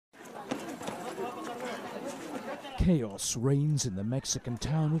Chaos reigns in the Mexican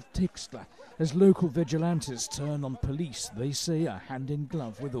town of Tixla as local vigilantes turn on police they say are hand in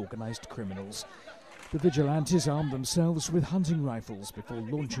glove with organized criminals. The vigilantes arm themselves with hunting rifles before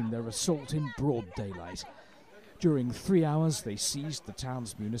launching their assault in broad daylight. During 3 hours, they seized the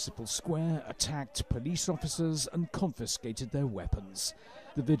town's municipal square, attacked police officers and confiscated their weapons.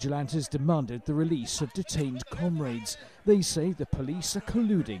 The vigilantes demanded the release of detained comrades. They say the police are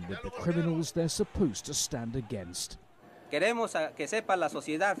colluding with the criminals they're supposed to stand against. We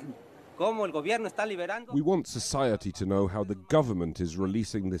want society to know how the government is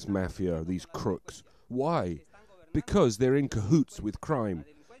releasing this mafia, these crooks. Why? Because they're in cahoots with crime.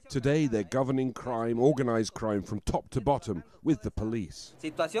 Today they're governing crime, organized crime from top to bottom with the police.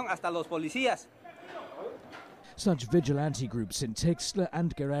 Such vigilante groups in Tixla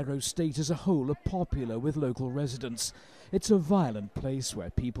and Guerrero State as a whole are popular with local residents. It's a violent place where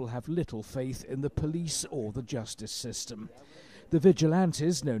people have little faith in the police or the justice system. The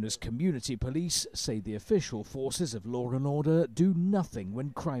vigilantes, known as community police, say the official forces of law and order do nothing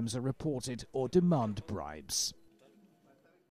when crimes are reported or demand bribes.